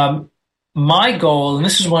my goal, and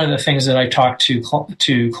this is one of the things that I talk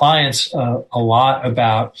to clients a lot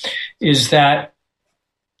about, is that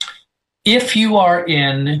if you are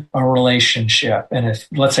in a relationship and if,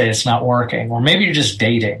 let's say, it's not working, or maybe you're just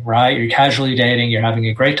dating, right? You're casually dating, you're having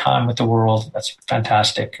a great time with the world. That's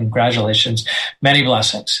fantastic. Congratulations. Many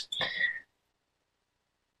blessings.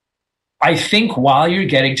 I think while you're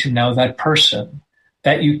getting to know that person,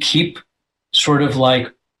 that you keep sort of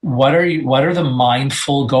like what are the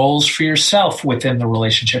mindful goals for yourself within the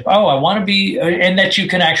relationship? Oh, I want to be, and that you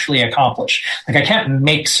can actually accomplish. Like, I can't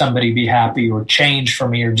make somebody be happy or change for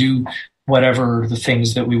me or do whatever the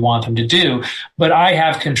things that we want them to do, but I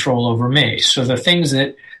have control over me. So the things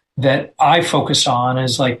that I focus on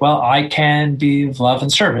is like, well, I can be of love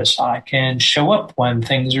and service. I can show up when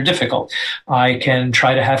things are difficult. I can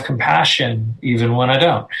try to have compassion even when I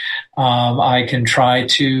don't. I can try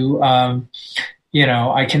to,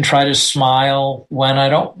 I can try to smile when I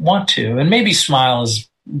don't want to. And maybe smile is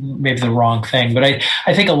maybe the wrong thing, but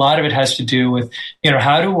I think a lot of it has to do with,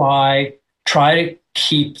 how do I try to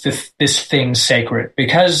keep this thing sacred,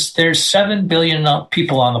 because there's 7 billion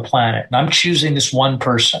people on the planet and I'm choosing this one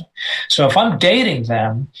person. So if I'm dating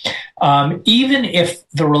them, even if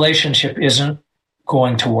the relationship isn't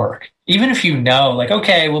going to work, even if like,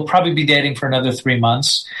 okay, we'll probably be dating for another 3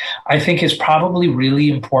 months, I think it's probably really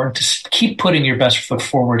important to keep putting your best foot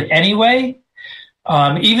forward anyway.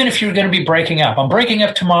 Even if you're going to be breaking up, I'm breaking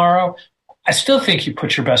up tomorrow, I still think you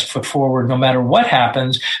put your best foot forward no matter what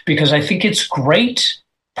happens, because I think it's great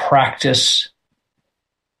practice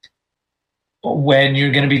when you're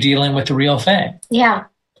going to be dealing with the real thing. Yeah.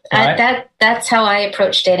 Right? That's how I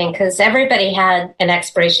approach dating, because everybody had an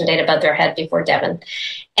expiration date above their head before Devin.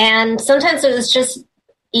 And sometimes it was just,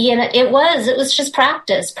 it was just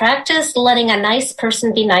practice letting a nice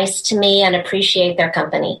person be nice to me and appreciate their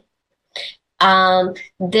company.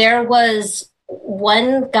 There was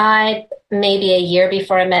one guy maybe a year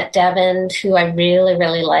before I met Devin who I really,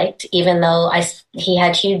 really liked, even though he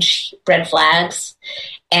had huge red flags.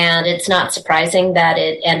 And it's not surprising that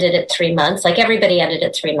it ended at 3 months. Like, everybody ended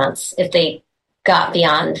at 3 months if they got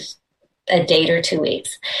beyond a date or 2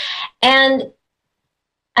 weeks. And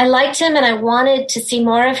I liked him and I wanted to see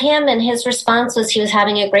more of him. And his response was he was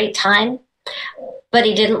having a great time, but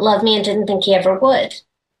he didn't love me and didn't think he ever would,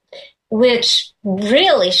 which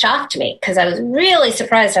really shocked me because I was really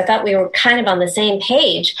surprised. I thought we were kind of on the same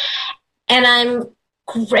page. And I'm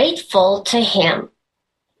grateful to him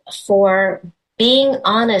for being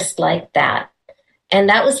honest like that. And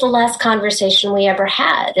that was the last conversation we ever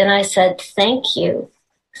had. And I said, thank you.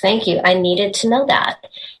 Thank you. I needed to know that.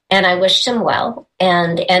 And I wished him well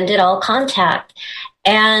and ended all contact.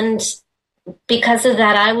 And because of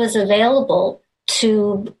that, I was available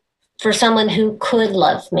for someone who could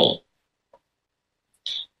love me.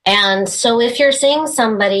 And so if you're seeing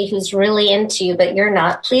somebody who's really into you, but you're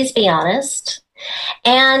not, please be honest.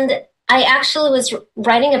 And I actually was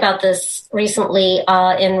writing about this recently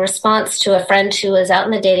in response to a friend who was out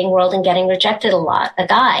in the dating world and getting rejected a lot, a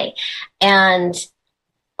guy. And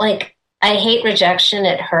like, I hate rejection.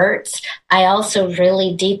 It hurts. I also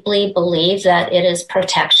really deeply believe that it is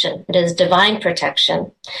protection. It is divine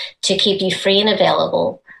protection to keep you free and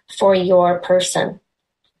available for your person.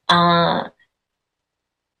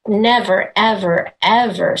 Never, ever,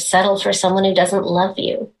 ever settle for someone who doesn't love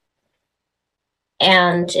you.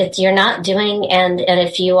 And if you're not doing, and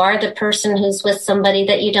if you are the person who's with somebody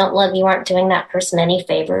that you don't love, you aren't doing that person any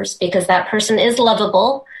favors, because that person is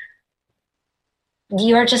lovable.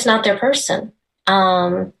 You're just not their person.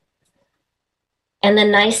 And the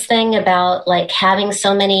nice thing about like having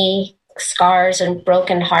so many scars and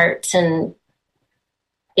broken hearts and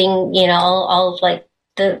being, all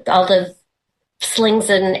the slings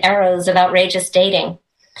and arrows of outrageous dating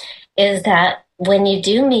is that when you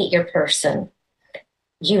do meet your person,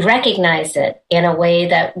 you recognize it in a way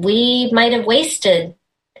that we might have wasted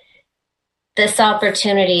this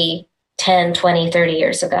opportunity 10, 20, 30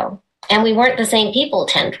 years ago. And we weren't the same people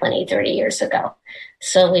 10, 20, 30 years ago.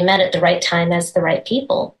 So we met at the right time as the right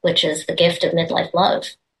people, which is the gift of midlife love.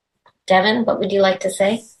 Devin, what would you like to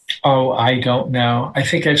say? Oh, I don't know. I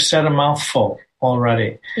think I've said a mouthful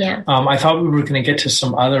already. Yeah. I thought we were going to get to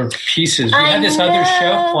some other pieces. We had this other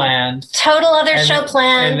show planned. Total other show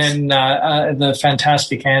planned. And then the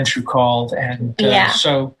fantastic Andrew called. And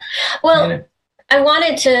so... Well, I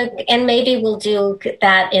wanted to, and maybe we'll do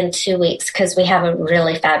that in 2 weeks because we have a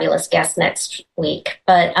really fabulous guest next week.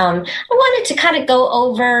 But I wanted to kind of go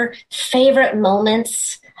over favorite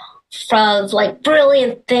moments from like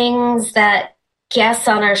brilliant things that guests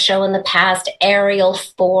on our show in the past, Ariel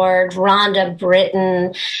Ford, Rhonda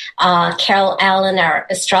Britton, Carol Allen, our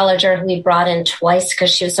astrologer who we brought in twice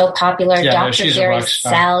because she was so popular, Dr. Gary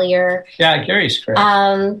Salyer. Yeah, Gary's great.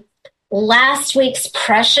 Last week's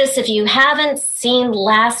Precious. If you haven't seen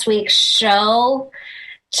last week's show,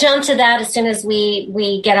 jump to that as soon as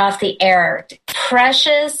we get off the air.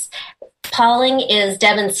 Precious Pauling is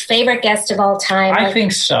Devon's favorite guest of all time. I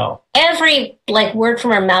think so. Every word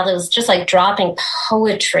from her mouth, it was just like dropping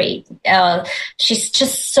poetry. She's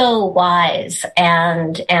just so wise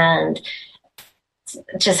and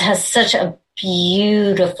just has such a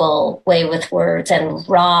beautiful way with words, and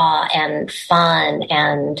raw and fun,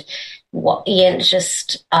 and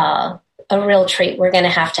just a real treat. We're going to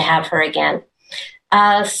have her again.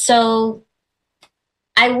 So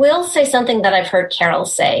I will say something that I've heard Carol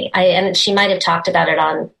say, and she might have talked about it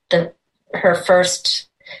on her first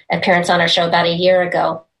appearance on our show about a year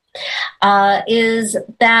ago, is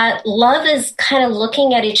that love is kind of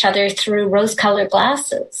looking at each other through rose-colored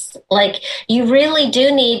glasses. Like, you really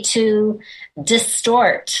do need to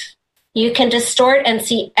distort. You can distort and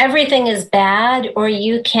see everything as bad, or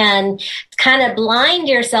you can kind of blind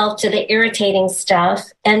yourself to the irritating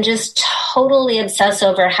stuff and just totally obsess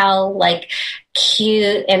over how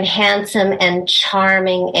cute and handsome and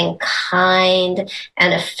charming and kind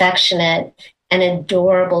and affectionate and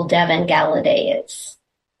adorable Devon Galladay is,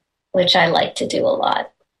 which I like to do a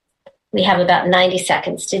lot. We have about 90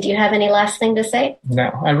 seconds. Did you have any last thing to say? No,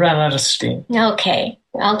 I ran out of steam. Okay.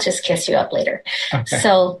 I'll just kiss you up later. Okay.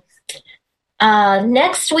 So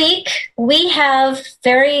next week, we have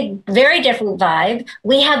very, very different vibe.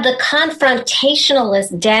 We have the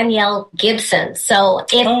confrontationalist Danielle Gibson. So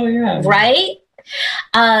right?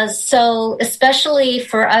 So especially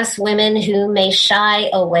for us women who may shy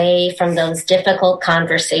away from those difficult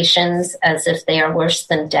conversations as if they are worse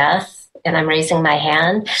than death, and I'm raising my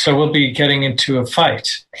hand. So we'll be getting into a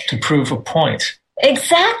fight to prove a point.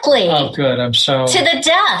 Exactly. Oh, good. I'm so... To the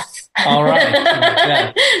death. All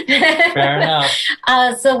right. Fair enough.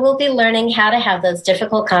 So we'll be learning how to have those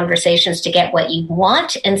difficult conversations to get what you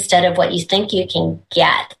want instead of what you think you can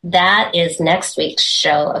get. That is next week's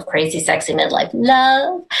show of Crazy Sexy Midlife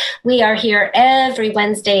Love. We are here every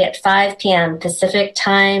Wednesday at 5 p.m. Pacific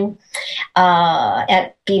time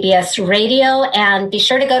at BBS Radio. And be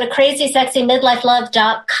sure to go to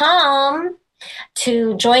crazysexymidlifelove.com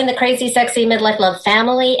to join the Crazy Sexy Midlife Love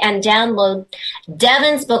family and download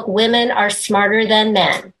Devon's book, Women Are Smarter Than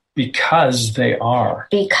Men. Because they are.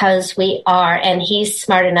 Because we are, and he's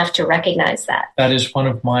smart enough to recognize that. That is one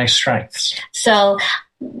of my strengths. So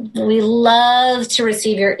we love to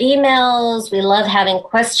receive your emails. We love having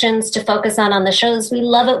questions to focus on the shows. We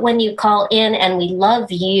love it when you call in, and we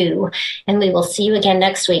love you. And we will see you again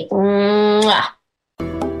next week. Mwah.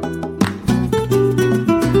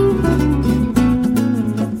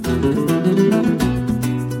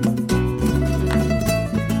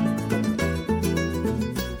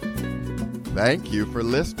 Thank you for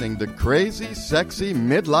listening to Crazy Sexy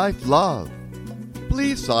Midlife Love.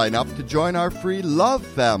 Please sign up to join our free love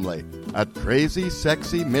family at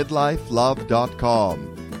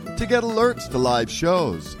crazysexymidlifelove.com to get alerts to live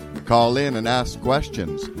shows, call in and ask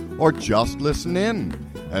questions, or just listen in.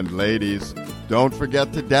 And ladies, don't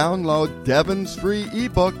forget to download Devon's free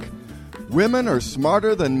ebook, Women Are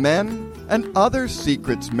Smarter Than Men, and Other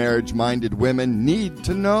Secrets Marriage-Minded Women Need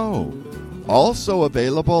to Know. Also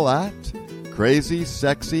available at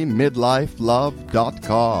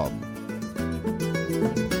crazysexymidlifelove.com.